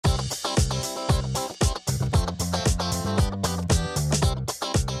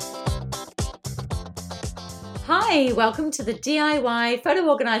Hi, welcome to the DIY Photo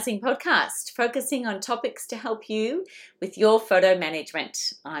Organising Podcast, focusing on topics to help you with your photo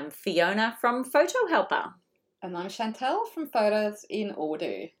management. I'm Fiona from Photo Helper. And I'm Chantal from Photos in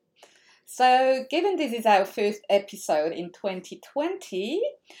Order. So, given this is our first episode in 2020,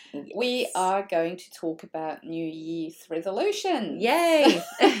 we are going to talk about New Year's resolutions. Yay!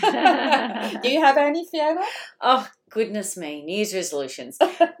 Do you have any, Fiona? Oh, goodness me, New Year's resolutions.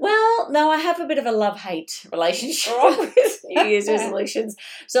 Well, no, I have a bit of a love-hate relationship with New Year's resolutions.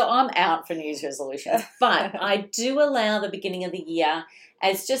 So I'm out for New Year's resolutions. But I do allow the beginning of the year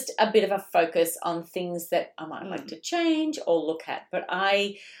as just a bit of a focus on things that I might like to change or look at. But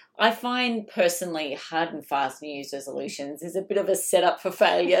I find personally hard and fast New Year's resolutions is a bit of a setup for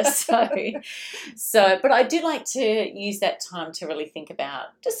failure. But I do like to use that time to really think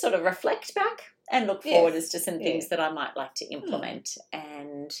about, just sort of reflect back and look forward as to some things that I might like to implement.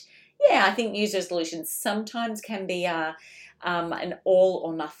 And yeah, I think New Year's resolutions sometimes can be an all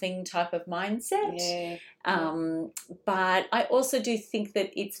or nothing type of mindset. But I also do think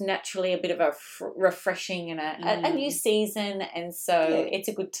that it's naturally a bit of a refreshing and a new season, and so it's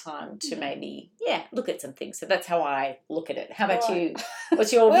a good time to maybe look at some things. So that's how I look at it. How about you?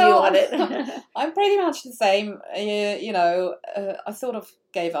 What's your view on it? I'm pretty much the same. I sort of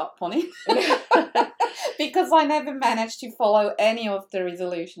gave up on it because I never managed to follow any of the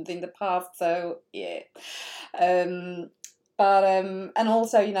resolutions in the past. So But and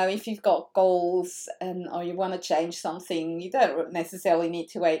also, if you've got goals or you want to change something, you don't necessarily need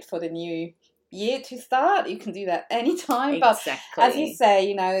to wait for the new year to start. You can do that anytime. Exactly. But as you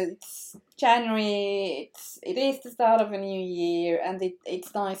say, it's January. It is the start of a new year, and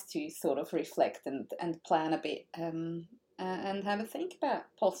it's nice to sort of reflect and plan a bit and have a think about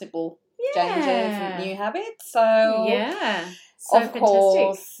possible changes and new habits. So of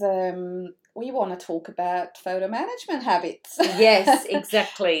course. We want to talk about photo management habits. Yes,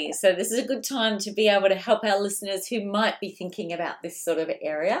 exactly. So this is a good time to be able to help our listeners who might be thinking about this sort of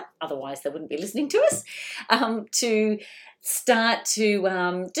area, otherwise they wouldn't be listening to us, to start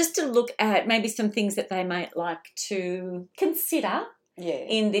to just to look at maybe some things that they might like to consider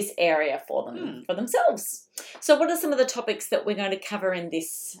in this area for them, for themselves. So what are some of the topics that we're going to cover in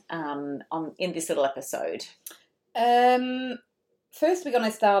this in this little episode? First, we're going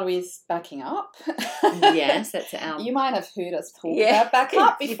to start with backing up. Yes, that's You might have heard us talk about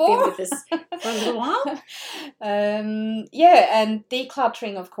backup before. You've been with us for a little while. And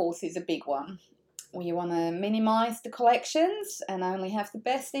decluttering, of course, is a big one. We want to minimise the collections and only have the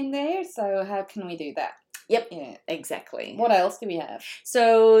best in there. So how can we do that? Yep. Yeah, exactly. What else do we have?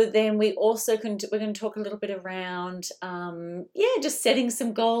 So then we also we're going to talk a little bit around, just setting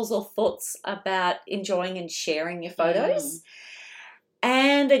some goals or thoughts about enjoying and sharing your photos.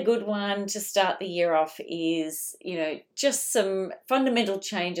 And a good one to start the year off is, just some fundamental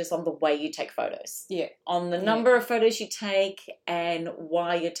changes on the way you take photos. Yeah. On the number of photos you take and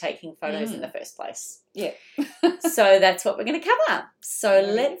why you're taking photos in the first place. Yeah. So that's what we're going to cover. So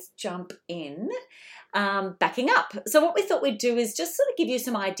let's jump in. Backing up. So what we thought we'd do is just sort of give you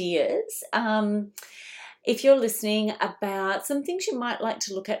some ideas. If you're listening, about some things you might like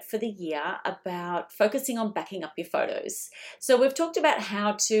to look at for the year about focusing on backing up your photos. So we've talked about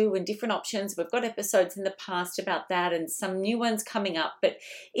how to and different options. We've got episodes in the past about that and some new ones coming up. But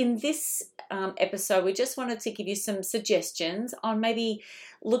in this episode, we just wanted to give you some suggestions on maybe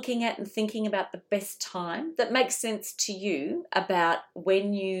looking at and thinking about the best time that makes sense to you about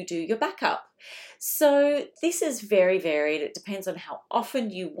when you do your backup. So this is very varied. It depends on how often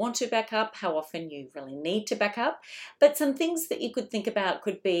you want to back up, how often you really need to back up. But some things that you could think about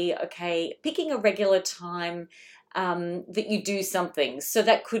could be, picking a regular time that you do something. So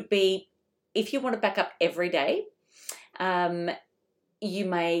that could be, if you want to back up every day, you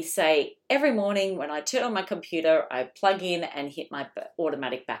may say, every morning when I turn on my computer, I plug in and hit my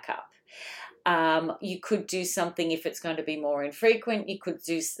automatic backup. You could do something if it's going to be more infrequent. You could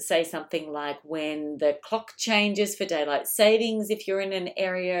say something like when the clock changes for daylight savings. If you're in an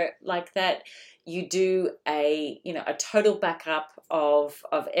area like that, you do a total backup of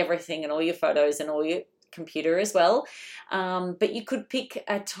everything and all your photos and all your computer as well. But you could pick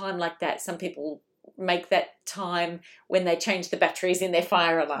a time like that. Some people make that time when they change the batteries in their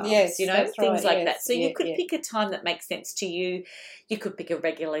fire alarms, things like that. So you could pick a time that makes sense to you. You could pick a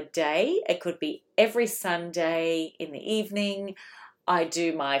regular day. It could be every Sunday in the evening. I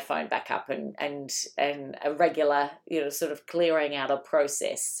do my phone backup and a regular, sort of clearing out a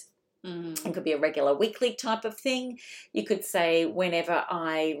process. It could be a regular weekly type of thing. You could say whenever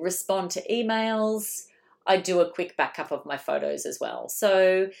I respond to emails, I do a quick backup of my photos as well.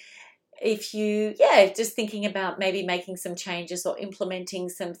 So if you, just thinking about maybe making some changes or implementing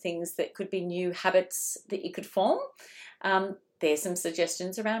some things that could be new habits that you could form, there's some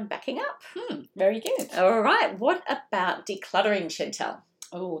suggestions around backing up. Very good. All right. What about decluttering, Chantel?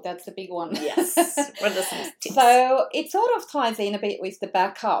 Oh, that's the big one. Yes. What are some tips? So it sort of ties in a bit with the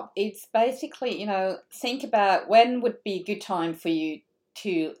backup. It's basically, think about when would be a good time for you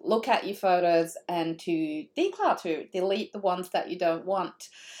to look at your photos and to declutter, delete the ones that you don't want.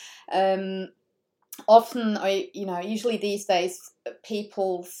 Often, usually these days,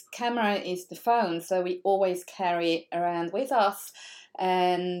 people's camera is the phone, so we always carry it around with us.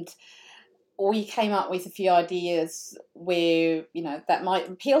 And we came up with a few ideas where, that might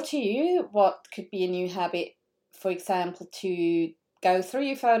appeal to you. What could be a new habit, for example, to go through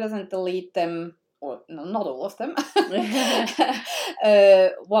your photos and delete them, or not all of them,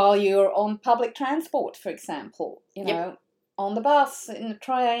 while you're on public transport, for example, on the bus, in the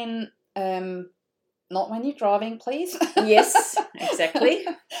train, not when you're driving, please. Yes, exactly.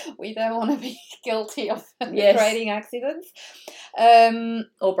 We don't want to be guilty of creating accidents.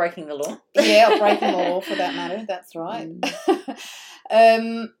 Or breaking the law. Yeah, or breaking the law for that matter, that's right.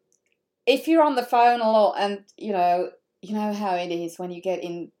 If you're on the phone a lot and, you know how it is when you get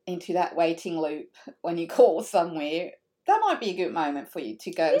into that waiting loop when you call somewhere, that might be a good moment for you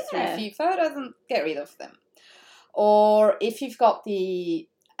to go through a few photos and get rid of them. Or if you've got the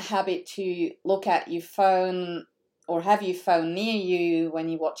habit to look at your phone or have your phone near you when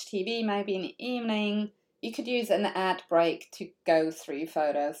you watch TV, maybe in the evening, you could use an ad break to go through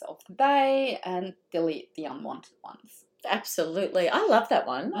photos of the day and delete the unwanted ones. Absolutely. I love that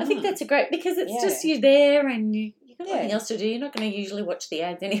one. I think that's a great, because it's just you there and you've got nothing else to do. You're not going to usually watch the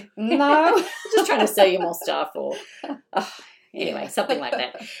ads anyway. No. Just trying to sell you more stuff or... Anyway, something like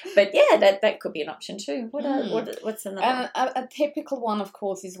that. But that could be an option too. What's another? And a typical one, of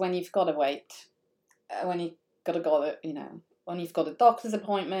course, is when you've got to wait, when you've got to go, when you've got a doctor's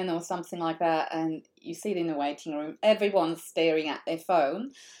appointment or something like that, and you sit in the waiting room, everyone's staring at their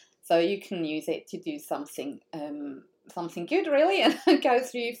phone, so you can use it to do something good, really, and go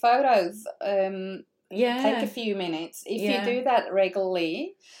through your photos. Take a few minutes. If you do that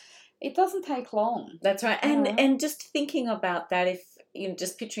regularly, it doesn't take long. That's right. And just thinking about that, if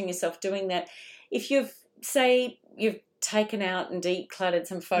just picturing yourself doing that, if you've taken out and decluttered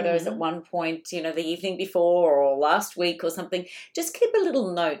some photos at one point, the evening before or last week or something, just keep a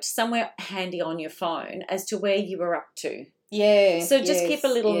little note somewhere handy on your phone as to where you were up to. Yeah. So just keep a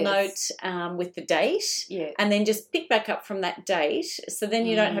little note with the date, and then just pick back up from that date. So then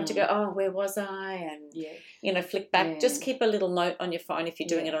you don't have to go, oh, where was I? And flick back. Yeah. Just keep a little note on your phone if you're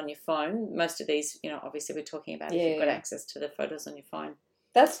doing it on your phone. Most of these, obviously we're talking about if you've got access to the photos on your phone.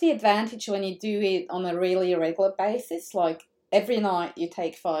 That's the advantage when you do it on a really regular basis. Like every night you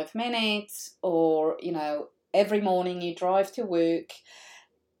take 5 minutes, or every morning you drive to work.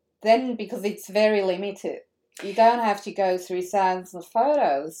 Then, because it's very limited, you don't have to go through thousands of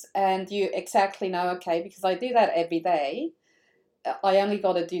photos, and you exactly know, okay, because I do that every day, I only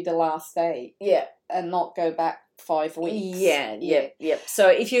got to do the last day. Yeah. And not go back 5 weeks. Yeah. So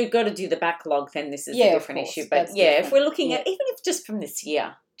if you've got to do the backlog, then this is a different issue. But different. If we're looking at, even if just from this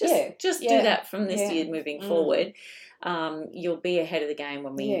year, just do that from this year moving forward. You'll be ahead of the game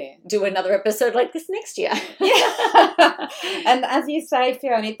when we do another episode like this next year. And as you say,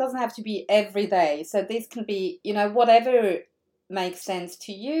 Fiona, it doesn't have to be every day. So this can be, whatever makes sense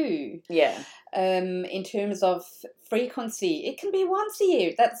to you. Yeah. In terms of frequency, it can be once a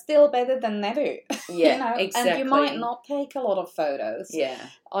year. That's still better than never. Yeah, exactly. And you might not take a lot of photos. Yeah.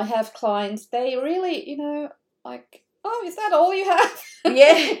 I have clients, they really, like, oh, is that all you have?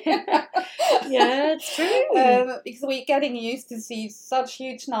 Yeah. Yeah, it's true. Because we're getting used to see such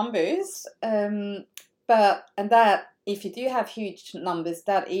huge numbers. But that, if you do have huge numbers,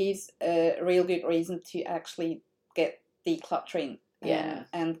 that is a real good reason to actually get decluttering.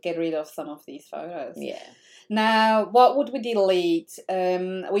 And get rid of some of these photos. Yeah. Now, what would we delete?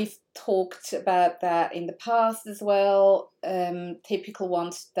 We've talked about that in the past as well. Typical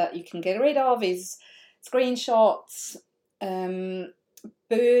ones that you can get rid of is screenshots.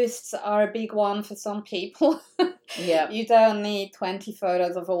 Bursts are a big one for some people. Yeah. You don't need 20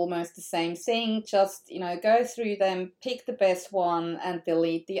 photos of almost the same thing. Just, go through them, pick the best one and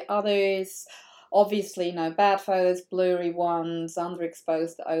delete the others. Obviously, bad photos, blurry ones,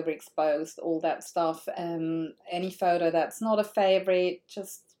 underexposed, overexposed, all that stuff. Any photo that's not a favourite,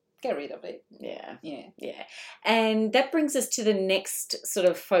 just get rid of it. Yeah. Yeah. And that brings us to the next sort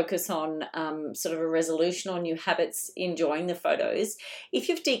of focus on sort of a resolution on new habits, enjoying the photos. If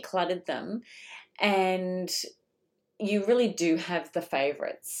you've decluttered them and you really do have the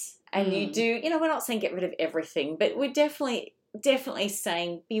favourites and you do, we're not saying get rid of everything, but we're definitely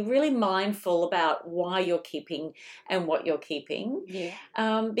saying be really mindful about why you're keeping and what you're keeping.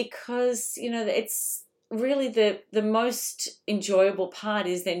 Because, it's really the most enjoyable part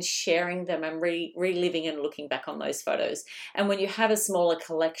is then sharing them and reliving and looking back on those photos. And when you have a smaller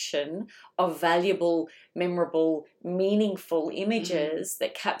collection of valuable, memorable, meaningful images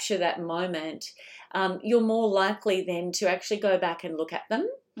that capture that moment, you're more likely then to actually go back and look at them.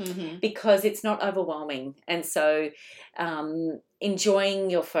 Because it's not overwhelming. And so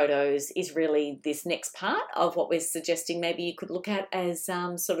enjoying your photos is really this next part of what we're suggesting maybe you could look at as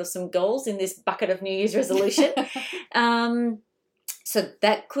sort of some goals in this bucket of New Year's resolution. So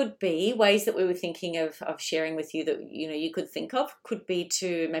that could be ways that we were thinking of sharing with you that, you could think of, could be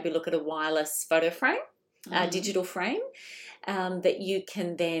to maybe look at a wireless photo frame, digital frame, that you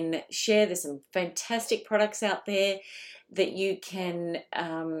can then share. There's some fantastic products out there that you can,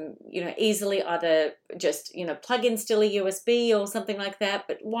 easily either just, plug in still a USB or something like that,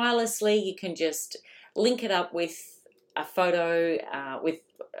 but wirelessly you can just link it up with a photo, with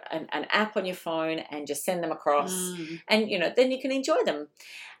an app on your phone and just send them across. And, then you can enjoy them.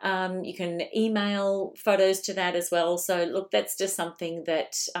 You can email photos to that as well. So, look, that's just something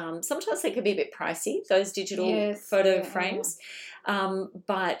that sometimes they can be a bit pricey, those digital photo frames.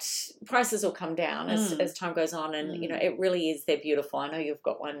 But prices will come down as time goes on, and it really is, they're beautiful. I know you've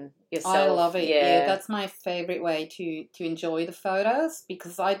got one yourself. I love it. Yeah, that's my favorite way to enjoy the photos,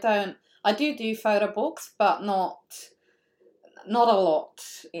 because I do photo books, but not a lot.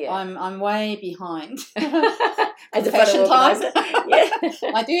 I'm way behind. As a photo organizer.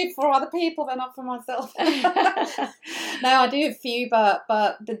 I do it for other people, but not for myself. No, I do a few, but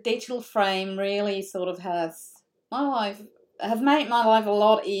the digital frame really sort of has made my life a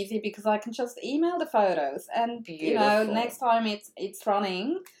lot easier, because I can just email the photos, and next time it's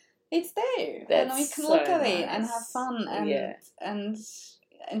running, it's there. And we can look at it and have fun and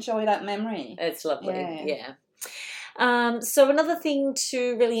enjoy that memory. It's lovely. So another thing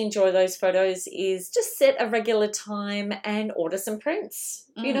to really enjoy those photos is just set a regular time and order some prints.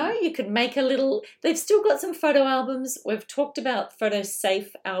 You could make they've still got some photo albums. We've talked about photo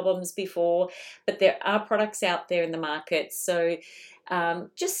safe albums before, but there are products out there in the market. So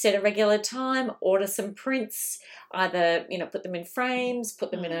just set a regular time, order some prints, either, put them in frames, put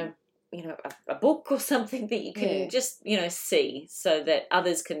them in a book or something that you can just, see, so that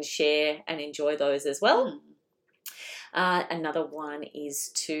others can share and enjoy those as well. Another one is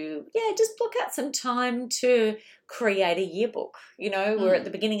to, just block out some time to create a yearbook. We're at the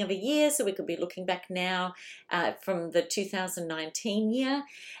beginning of a year, so we could be looking back now from the 2019 year.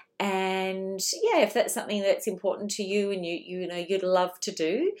 And, if that's something that's important to you and you'd love to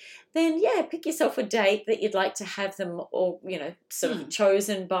do, then, pick yourself a date that you'd like to have them all, sort of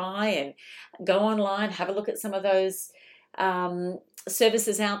chosen by, and go online, have a look at some of those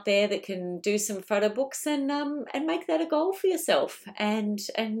services out there that can do some photo books, and make that a goal for yourself and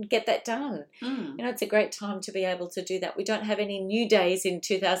get that done. It's a great time to be able to do that. We don't have any new days in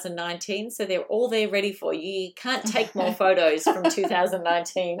 2019, so they're all there ready for you. You can't take more photos from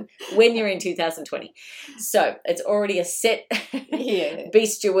 2019 when you're in 2020. So it's already a set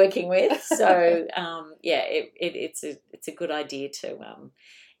beast you're working with. So it's a good idea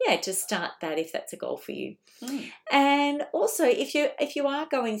to start that if that's a goal for you. And also, if you are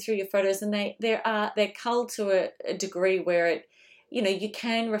going through your photos and they're culled to a degree where it, you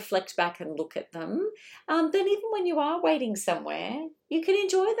can reflect back and look at them, then even when you are waiting somewhere, you can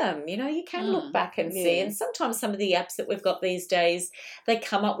enjoy them. You can look back and see. And sometimes some of the apps that we've got these days, they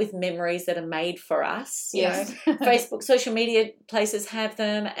come up with memories that are made for us. Facebook, social media places have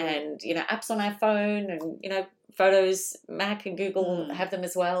them, and apps on our phone, and Photos, Mac and Google have them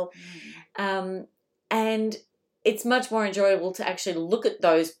as well. And it's much more enjoyable to actually look at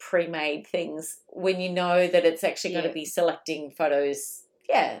those pre-made things when you know that it's actually going to be selecting photos.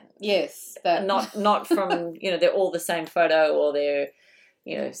 Not from, they're all the same photo, or they're,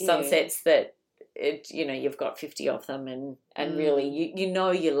 sunsets that, you've got 50 of them, and really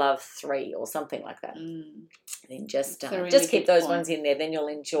you love 3 or something like that. Then just keep those ones in there. Then you'll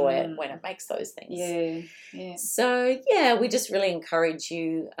enjoy it when it makes those things. So we just really encourage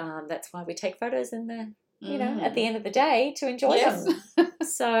you. That's why we take photos in the at the end of the day to enjoy them.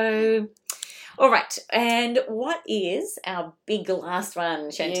 So, all right. And what is our big last one,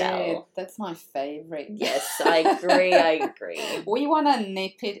 Chantal? Yeah, that's my favourite. Yes, I agree. We want to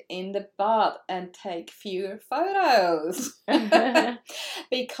nip it in the bud and take fewer photos.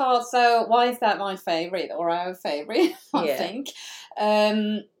 Because, so why is that my favourite, or our favourite, I think?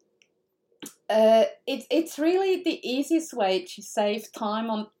 It's really the easiest way to save time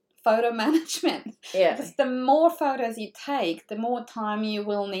on photo management. Yeah. Because the more photos you take, the more time you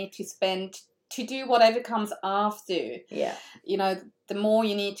will need to spend to do whatever comes after. Yeah. You know, the more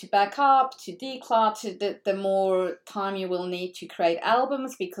you need to back up, to declutter, the more time you will need to create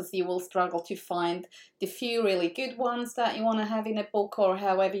albums, because you will struggle to find the few really good ones that you want to have in a book or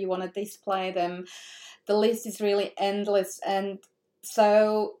however you want to display them. The list is really endless, and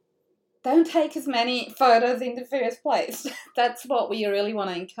so don't take as many photos in the first place. That's what we really want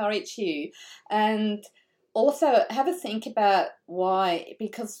to encourage you. And also have a think about why,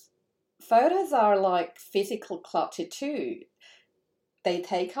 because photos are like physical clutter too. They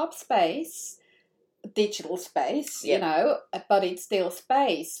take up space, digital space, Yep. you know, but it's still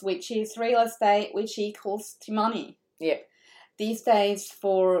space, which is real estate, which equals to money. Yeah. These days,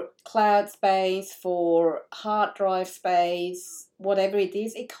 for cloud space, for hard drive space, whatever it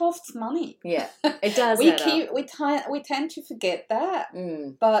is, it costs money. Yeah. It does. We tend to forget that,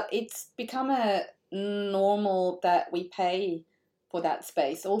 Mm. but it's become a normal that we pay for that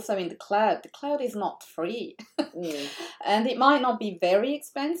space. Also in the cloud is not free. Mm. And it might not be very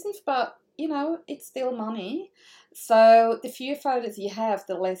expensive, but you know, it's still money. So the fewer photos you have,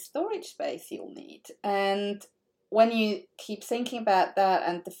 the less storage space you'll need. And when you keep thinking about that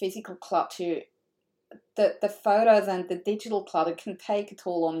and the physical clutter, the photos and the digital clutter can take a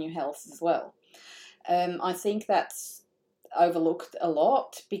toll on your health as well. I think that's overlooked a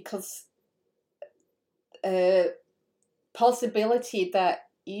lot, because possibility that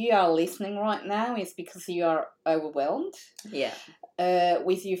you are listening right now is because you are overwhelmed Yeah.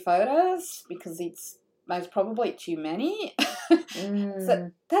 with your photos, because it's most probably too many. Mm.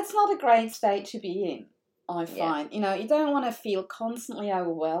 So that's not a great state to be in, I Yeah. find. You know, you don't want to feel constantly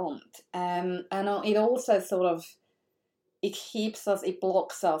overwhelmed. And it also sort of, it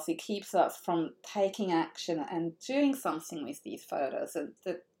blocks us, it keeps us from taking action and doing something with these photos. And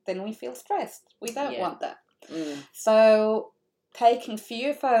then we feel stressed. We don't Yeah. want that. Mm. So taking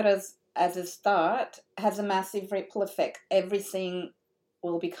fewer photos as a start has a massive ripple effect. Everything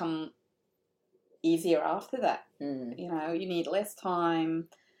will become easier after that. Mm. You know, you need less time,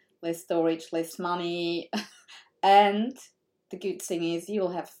 less storage, less money, and the good thing is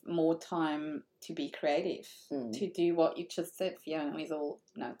you'll have more time to be creative, to do what you just said, Fiona, with all,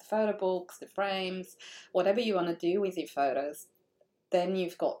 you know, the photo books, the frames, whatever you want to do with your photos. Then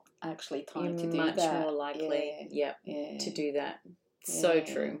you've got actually time to do that. Much more likely, yeah. to do that. So Yeah.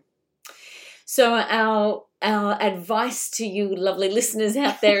 true. So our advice to you lovely listeners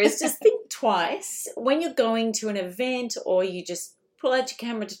out there is just think twice when you're going to an event, or you just pull out your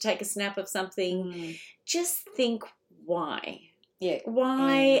camera to take a snap of something. Mm. Just think why. Yeah.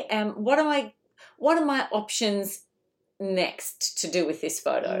 Why what are my options next to do with this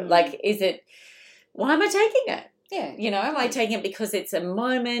photo? Mm. Like, why am I taking it? Yeah. You know, am I taking it because it's a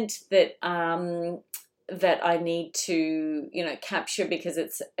moment that that I need to, you know, capture because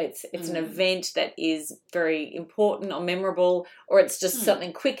it's an event that is very important or memorable, or it's just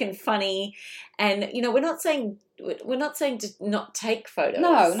something quick and funny. And you know, we're not saying to not take photos.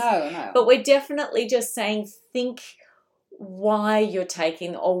 No. But we're definitely just saying think why you're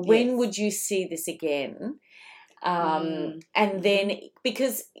taking, or when would you see this again? And then,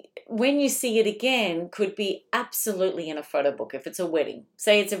 because when you see it again could be absolutely in a photo book. If it's a wedding,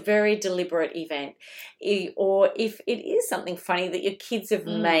 say it's a very deliberate event, or if it is something funny that your kids have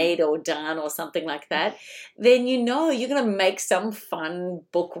made or done or something like that, then you know you're going to make some fun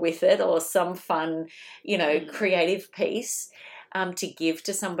book with it, or some fun, you know, creative piece to give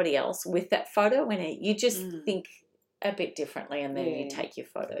to somebody else with that photo in it. You just think a bit differently, and then you take your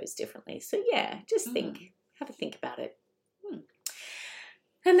photos differently. So just think. Have a think about it.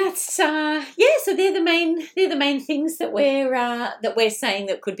 And that's so they're the main things that we're saying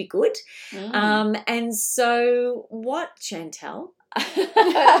that could be good. And so what, Chantel,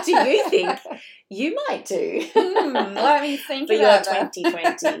 do you think you might do? Let me think for about your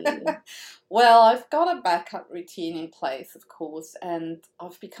 2020. Well, I've got a backup routine in place, of course, and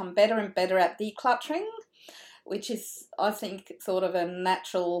I've become better and better at decluttering, which is, I think, sort of a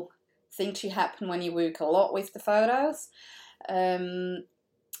natural thing to happen when you work a lot with the photos.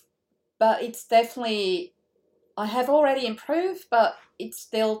 But it's definitely, I have already improved, but it's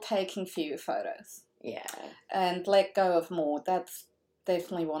still taking fewer photos. Yeah. And let go of more. That's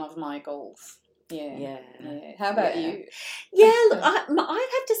definitely one of my goals. Yeah. How about you? Yeah, look, I'd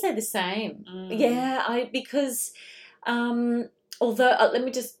have to say the same. Yeah, because although, let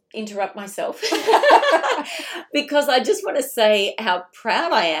me just interrupt myself because I just want to say how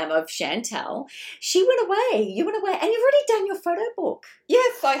proud I am of Chantel. She went away. You went away, and you've already done your photo book.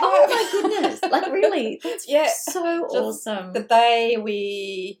 Yes, I have. Oh my goodness! Like, really, that's so just awesome. The day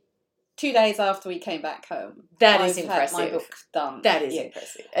we 2 days after we came back home. That is I've impressive. had my book done. That is Yeah.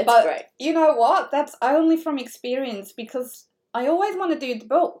 impressive. It's But great. you know what? That's only from experience, because I always want to do the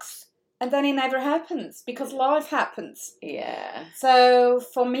books, and then it never happens because life happens. Yeah. So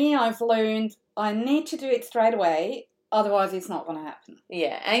for me, I've learned I need to do it straight away. Otherwise, it's not going to happen.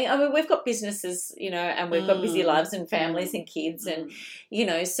 Yeah, and I mean, we've got businesses, you know, and we've got busy lives and families and kids, and you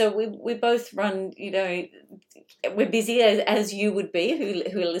know, so we both run, you know, we're busy as you would be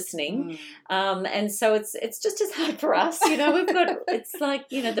who are listening, and so it's just as hard for us, you know. We've got, it's like,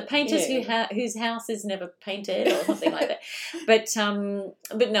 you know, the painters whose house is never painted or something like that, but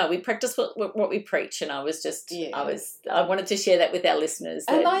no, we practice what we preach, and I I wanted to share that with our listeners.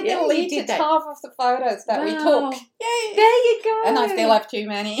 And I deleted half of the photos that we took. Yay! There you go. And I still have too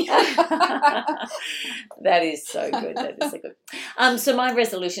many. That is so good. That is so good. So my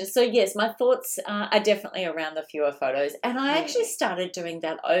resolution. So yes, my thoughts are definitely around the fewer photos, and I actually started doing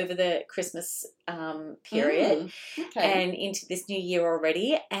that over the Christmas period and into this new year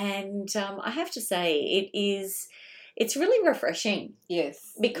already. And I have to say, it's really refreshing.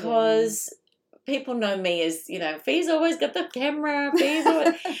 Yes, because people know me as, you know, Fee's always got the camera, Fee's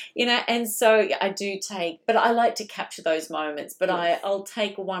always, you know, and so I do take, but I like to capture those moments, but I'll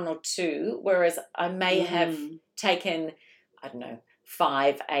take one or two, whereas I may have taken, I don't know,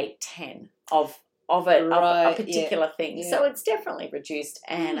 5, 8, 10 of a particular thing. Yeah. So it's definitely reduced,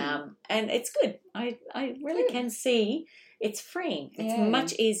 and it's good. I really can see it's freeing. It's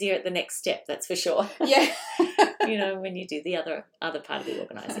much easier at the next step, that's for sure. Yeah. You know, when you do the other part of the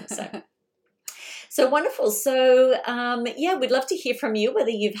organising. So wonderful. So, we'd love to hear from you, whether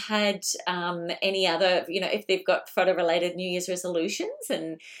you've had any other, you know, if they've got photo-related New Year's resolutions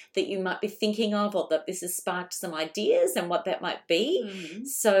and that you might be thinking of, or that this has sparked some ideas and what that might be.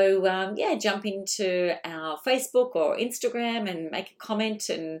 So, jump into our Facebook or Instagram and make a comment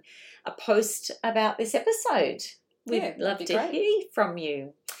and a post about this episode. We'd love to hear from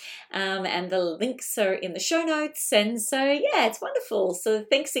you. And the links are in the show notes. And so, it's wonderful. So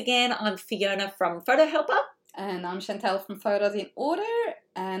thanks again. I'm Fiona from Photo Helper. And I'm Chantal from Photos in Order.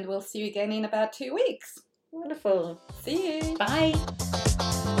 And we'll see you again in about 2 weeks. Wonderful. See you. Bye.